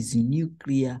nucleus is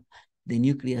nuclear. The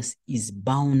nucleus is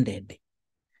bounded.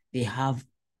 They have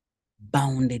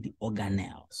bounded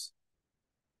organelles.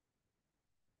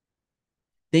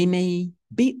 They may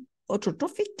be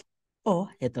autotrophic or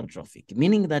heterotrophic,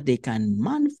 meaning that they can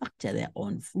manufacture their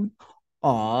own food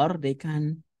or they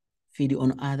can feed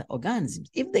on other organisms.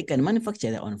 If they can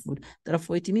manufacture their own food,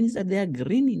 therefore it means that they are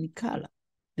green in color.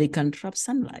 They can trap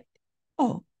sunlight,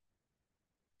 or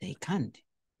they can't.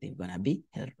 They're going to be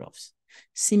heterotrophs.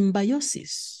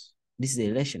 Symbiosis, this is the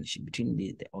relationship between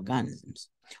the organisms,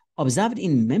 observed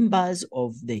in members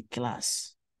of the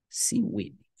class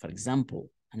seaweed. For example,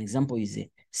 an example is a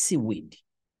seaweed.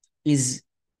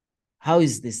 How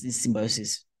is this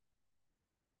symbiosis?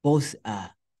 Both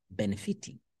are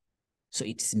benefiting, so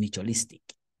it's mutualistic.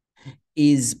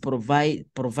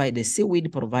 The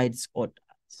seaweed provides otters.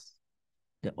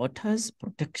 The otters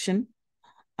protection,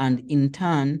 and in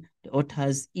turn, the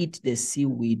otters eat the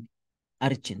seaweed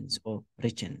urchins or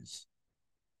lichens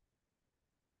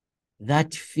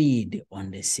that feed on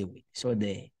the seaweed. So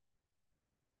the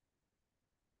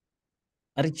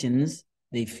urchins,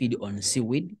 they feed on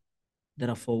seaweed.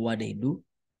 Therefore, what they do,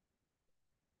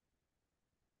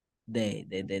 the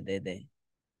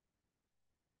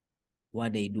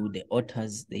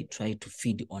otters, they try to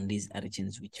feed on these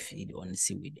urchins which feed on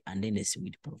seaweed, and then the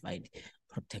seaweed provide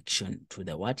protection to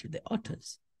the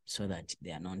otters, so that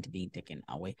they are not being taken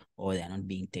away, or they are not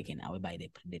being taken away by the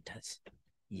predators.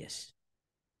 Yes.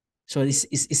 So this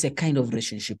is a kind of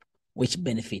relationship which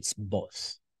benefits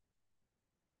both.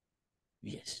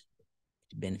 Yes.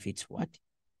 It benefits what?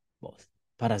 Both.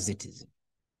 Parasitism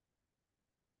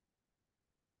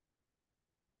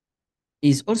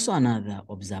is also another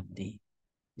observed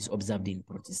in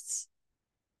protists.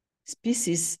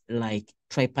 Species like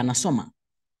Trypanosoma.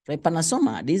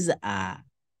 Trypanosoma, these are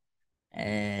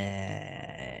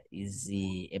is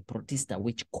a protista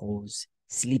which causes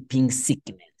sleeping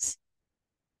sickness.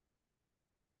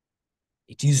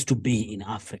 It used to be in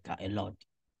Africa a lot.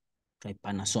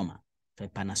 Trypanosoma,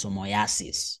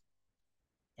 trypanosomiasis.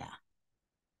 Yeah.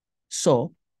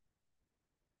 So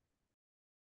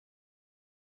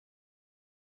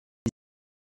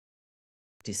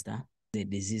protista, the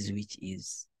disease which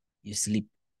is you sleep.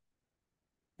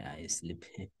 Yeah, you sleep.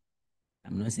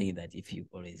 I'm not saying that if you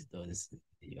always does,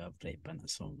 you have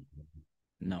trypanosoma.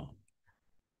 No.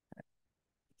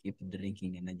 Keep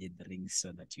drinking energy drinks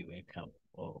so that you wake up,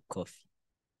 or coffee.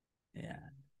 Yeah.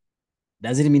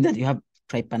 Does it mean that you have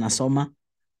trypanosoma?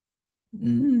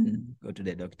 Go to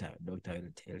the doctor. Doctor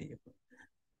will tell you.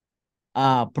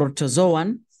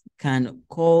 Protozoan can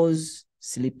cause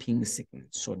sleeping sickness.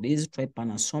 So this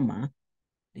trypanosoma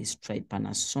is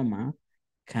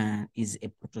a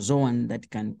protozoan that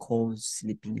can cause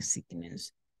sleeping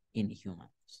sickness in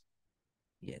humans.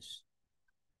 Yes.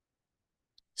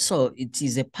 So it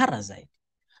is a parasite.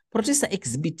 Protista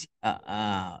exhibit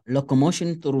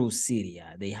locomotion through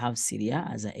cilia. They have cilia,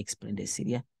 as I explained, the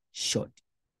cilia short.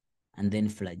 And then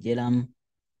flagellum,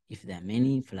 if there are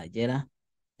many flagella,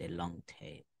 the long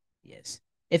tail. Yes.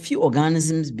 A few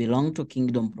organisms belong to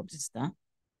kingdom Protista,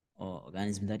 or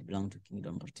organisms that belong to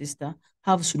kingdom Protista,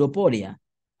 have pseudopodia.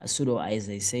 A pseudo, as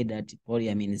I said, that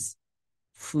podia means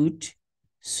foot,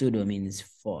 pseudo means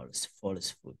false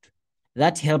foot.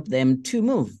 That help them to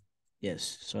move.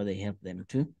 Yes, so they help them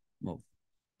to Move.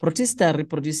 Protista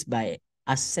reproduce by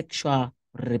asexual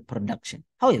reproduction.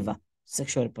 However,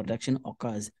 sexual reproduction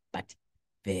occurs, but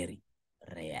very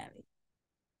rarely.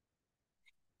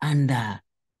 Under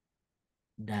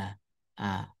the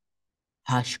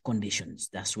harsh conditions,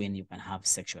 that's when you can have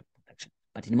sexual reproduction.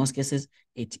 But in most cases,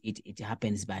 it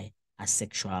happens by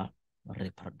asexual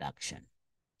reproduction.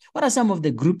 What are some of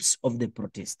the groups of the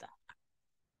protista?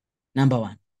 Number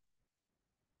one,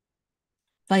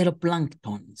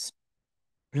 phytoplanktons,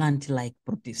 plant-like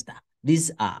protista.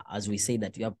 These are, as we say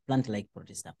that you have plant-like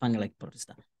protista, fungi-like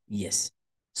protista. Yes.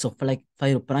 So for like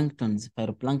phytoplanktons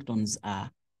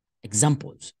are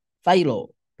examples.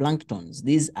 Phytoplanktons,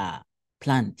 these are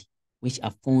plant which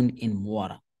are found in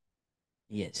water.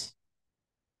 Yes,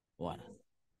 water.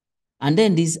 And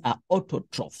then these are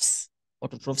autotrophs.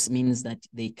 Autotrophs means that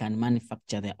they can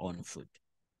manufacture their own food.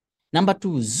 Number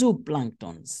two,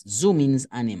 zooplanktons. Zoo means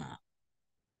animal.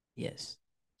 Yes.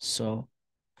 So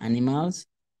animals,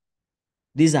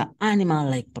 these are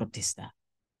animal-like protista.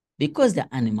 Because they're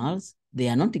animals, they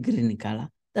are not green in color.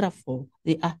 Therefore,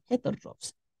 they are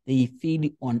heterotrophs. They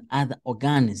feed on other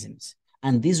organisms.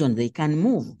 And these ones, they can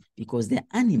move because they're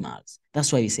animals.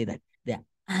 That's why we say that they're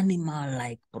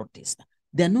animal-like protista.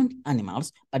 They're not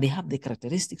animals, but they have the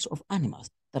characteristics of animals.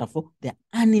 Therefore, they're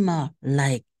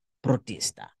animal-like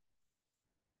protista.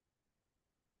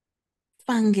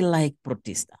 Fungi-like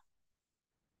protista.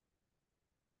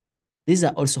 These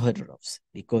are also heterotrophs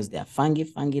because they are fungi.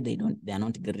 They are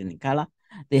not green in color.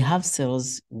 They have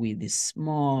cells with the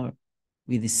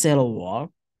cell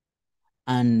wall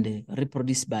and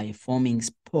reproduce by forming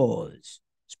spores.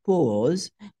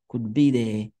 Spores could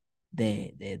be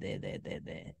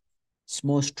the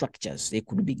small structures. They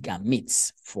could be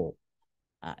gametes for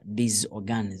these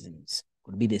organisms.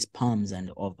 Could be the sperms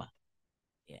and ova.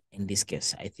 Yeah, in this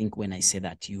case, I think when I say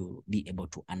that, you'll be able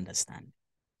to understand.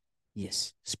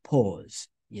 Yes, spores.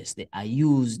 Yes, they are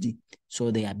used, so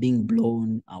they are being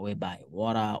blown away by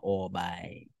water or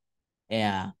by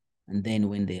air, and then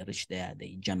when they reach there,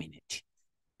 they germinate.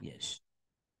 Yes.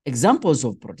 Examples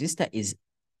of protista is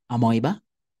amoeba.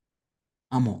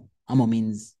 Amo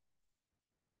means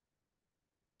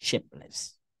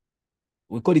shapeless.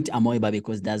 We call it amoeba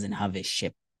because it doesn't have a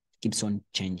shape. It keeps on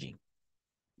changing.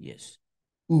 Yes.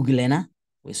 Euglena,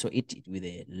 we saw it with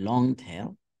a long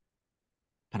tail.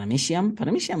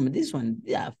 Paramecium, this one,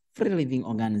 they are free-living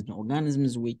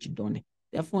organisms which don't,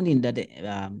 they are found in that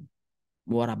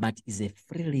water, but is a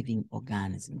free-living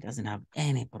organism. It doesn't have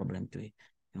any problem to a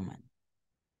human.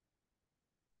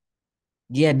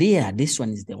 Deer, this one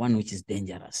is the one which is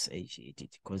dangerous.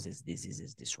 It causes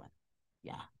diseases, this one.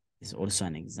 Yeah, it's also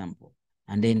an example.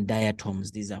 And then diatoms,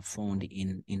 these are found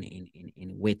in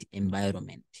wet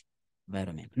environment.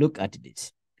 Look at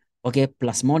this. Okay,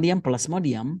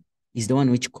 Plasmodium is the one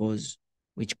which cause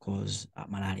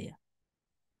malaria.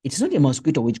 It's not a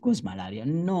mosquito which causes malaria.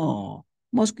 No,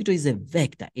 mosquito is a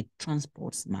vector. It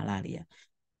transports malaria.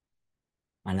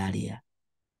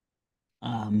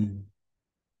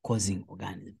 Causing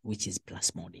organism, which is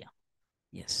Plasmodium.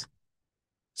 Yes.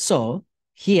 So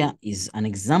here is an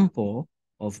example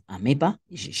of amoeba.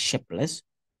 It is shapeless.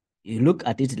 You look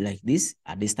at it like this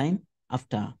at this time.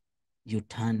 After you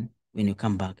turn, when you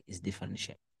come back, it's different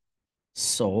shape.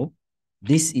 So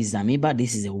this is amoeba.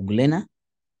 This is a euglena,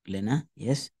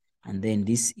 yes. And then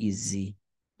this is the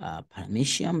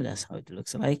paramecium. That's how it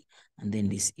looks like. And then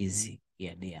this is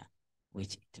there,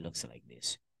 which it looks like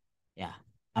this. Yeah.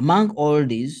 Among all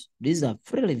these are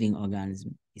free-living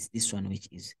organisms. It's this one which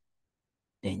is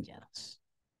dangerous.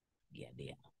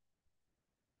 There.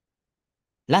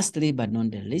 Lastly, but not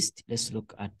the least, let's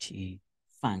look at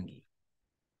fungi.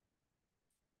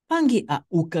 Fungi are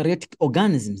eukaryotic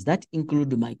organisms that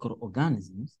include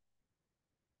microorganisms.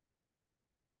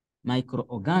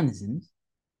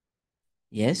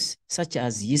 Yes, such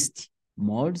as yeast,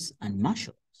 molds, and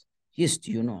mushrooms. Yeast,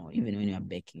 even when you are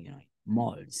baking,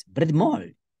 molds, bread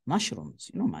mold,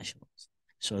 mushrooms, mushrooms.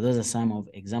 So those are some of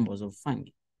examples of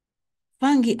fungi.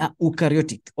 Fungi are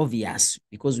eukaryotic, obvious,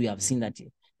 because we have seen that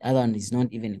the other one is not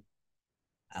even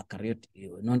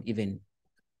eukaryotic, not even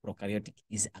prokaryotic.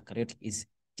 Is eukaryotic, is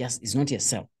not a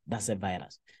cell. That's a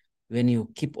virus. When you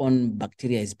keep on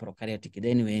bacteria is prokaryotic.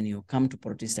 Then when you come to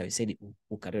protista, we said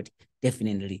eukaryotic.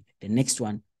 Definitely, the next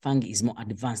one, fungi, is more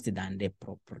advanced than the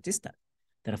protista.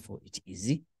 Therefore, it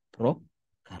is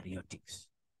prokaryotics.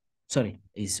 Sorry,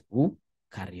 is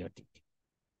eukaryotic.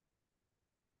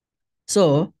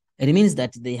 So it means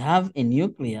that they have a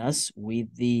nucleus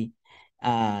with the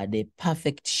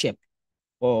perfect shape,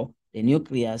 or the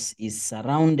nucleus is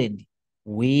surrounded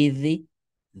with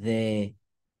the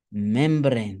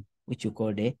membrane, which you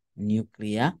call the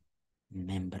nuclear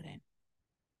membrane.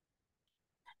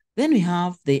 Then we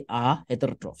have they are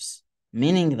heterotrophs,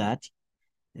 meaning that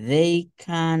they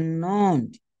cannot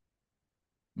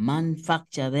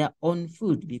manufacture their own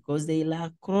food because they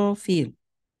lack chlorophyll.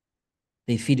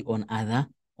 They feed on other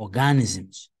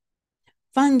organisms.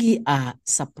 Fungi are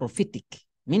saprophytic,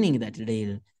 meaning that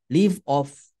they live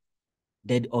off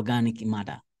dead organic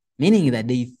matter, meaning that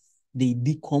they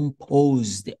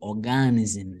decompose the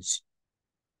organisms.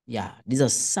 Yeah, these are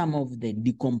some of the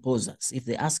decomposers. If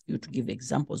they ask you to give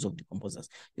examples of decomposers,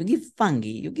 you give fungi,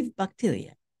 you give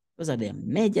bacteria. Those are the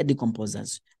major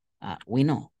decomposers we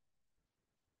know.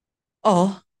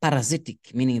 Or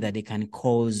parasitic, meaning that they can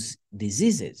cause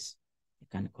diseases. They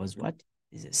can cause what?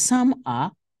 Diseases. Some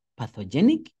are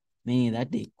pathogenic, meaning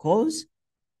that they cause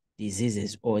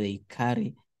diseases or they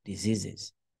carry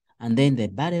diseases. And then the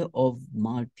body of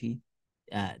the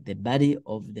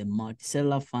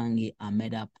multicellular fungi are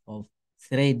made up of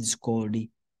threads called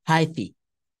hyphae.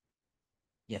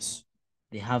 Yes,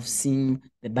 they have seen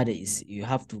the body is, you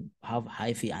have to have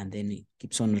hyphae and then it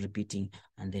keeps on repeating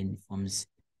and then forms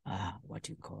what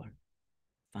you call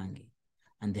fungi.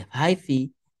 And the hyphae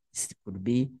could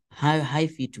be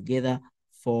hyphae together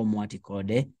form what you call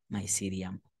the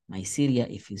mycelium. Mycelia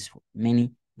if it's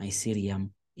many, mycelium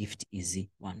if it is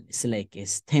one. It's like a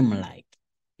stem-like.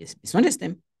 Yes, it's not a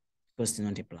stem because it's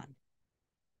not a plant.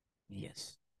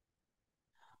 Yes.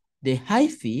 The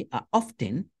hyphae are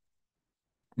often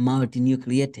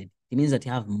multinucleated. It means that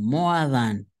you have more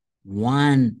than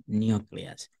one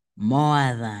nucleus.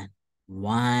 More than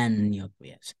one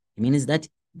nucleus. It means that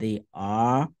they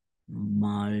are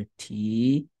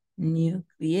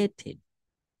multinucleated.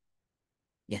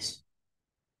 Yes.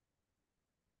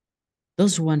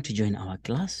 Those who want to join our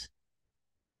class,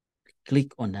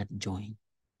 click on that join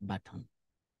button.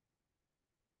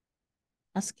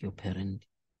 Ask your parent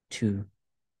to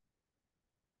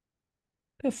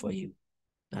pay for you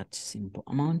that simple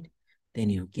amount, then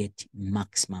you get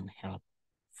maximum help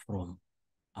from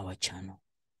our channel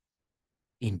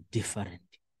in different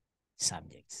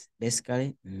subjects.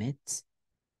 Basically, maths,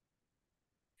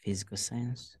 physical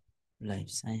science, life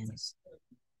science,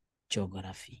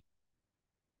 geography.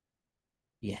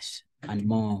 Yes, and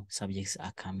more subjects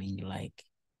are coming like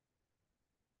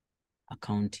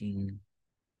accounting,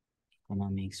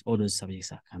 economics, all those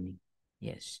subjects are coming.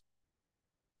 Yes.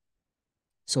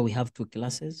 So we have two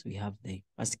classes. We have the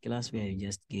first class where you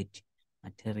just get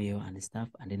material and stuff.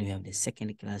 And then we have the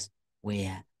second class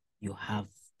where you have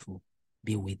to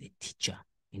be with the teacher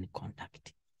in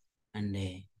contact. And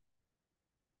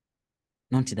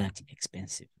not that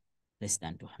expensive, less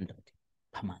than 200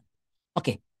 per month.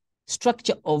 Okay,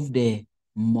 structure of the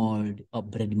mold or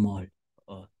bread mold.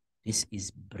 Oh, this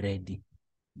is bread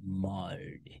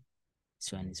mold.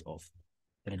 This one is of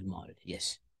bread mold.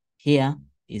 Yes. Here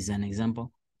is an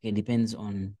example. It depends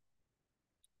on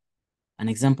an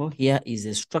example. Here is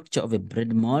a structure of a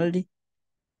bread mold.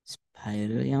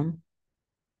 Spiralium.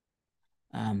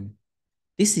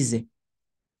 This is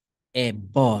a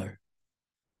ball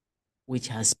which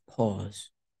has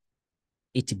pores.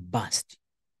 It bursts.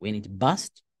 When it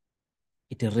bursts,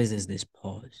 it raises the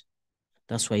spores.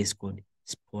 That's why it's called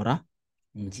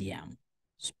sporangium.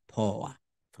 Spore,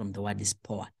 from the word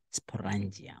spore,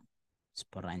 sporangium.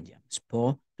 Sporangium.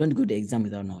 Spore. Don't go to the exam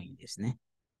without knowing this. Ne?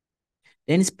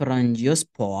 Then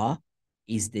sporangiospore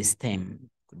is the stem.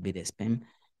 Could be the stem.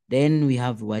 Then we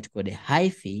have what called a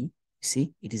hyphae.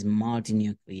 See, it is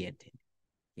multinucleated.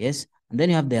 Yes. And then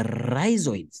you have the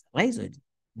rhizoids. Rhizoids,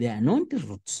 they are not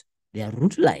roots. They are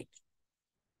root-like.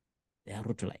 They are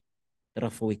root-like.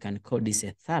 Therefore, we can call this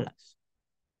a thallus.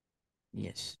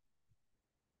 Yes.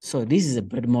 So this is a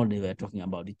bread mold we were talking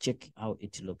about. Check how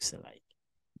it looks like.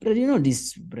 Bread, you know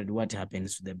this bread, what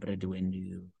happens to the bread when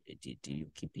you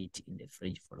keep it in the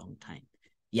fridge for a long time?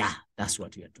 Yeah, that's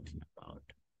what we are talking about.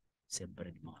 It's a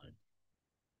bread mold.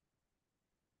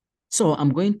 So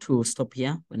I'm going to stop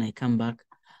here. When I come back,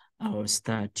 I will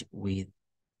start with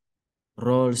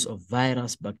roles of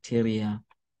virus, bacteria,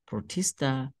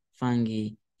 protista, fungi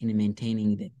in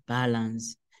maintaining the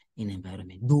balance in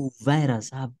environment. Do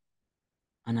virus have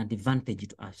an advantage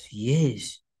to us?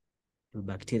 Yes. Do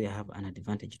bacteria have an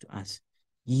advantage to us?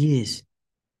 Yes.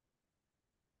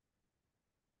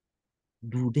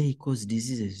 Do they cause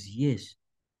diseases? Yes.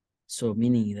 So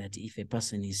meaning that if a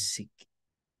person is sick,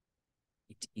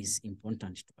 it is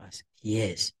important to us.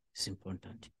 Yes, it's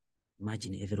important.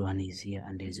 Imagine everyone is here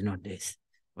and there's no death.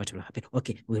 What will happen?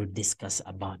 Okay, we'll discuss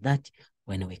about that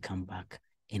when we come back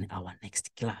in our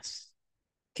next class.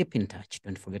 Keep in touch.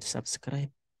 Don't forget to subscribe,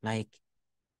 like,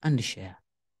 and share.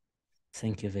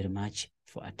 Thank you very much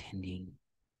for attending.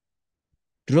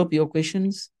 Drop your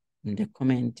questions in the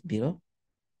comment below.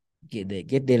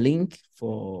 Get the link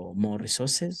for more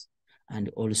resources, and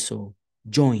also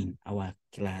join our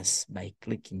class by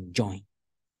clicking join.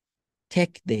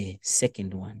 Take the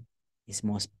second one, is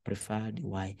most preferred.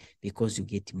 Why? Because you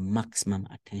get maximum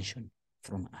attention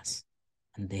from us.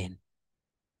 And then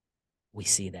we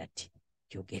see that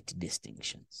you get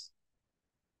distinctions.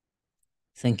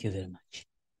 Thank you very much.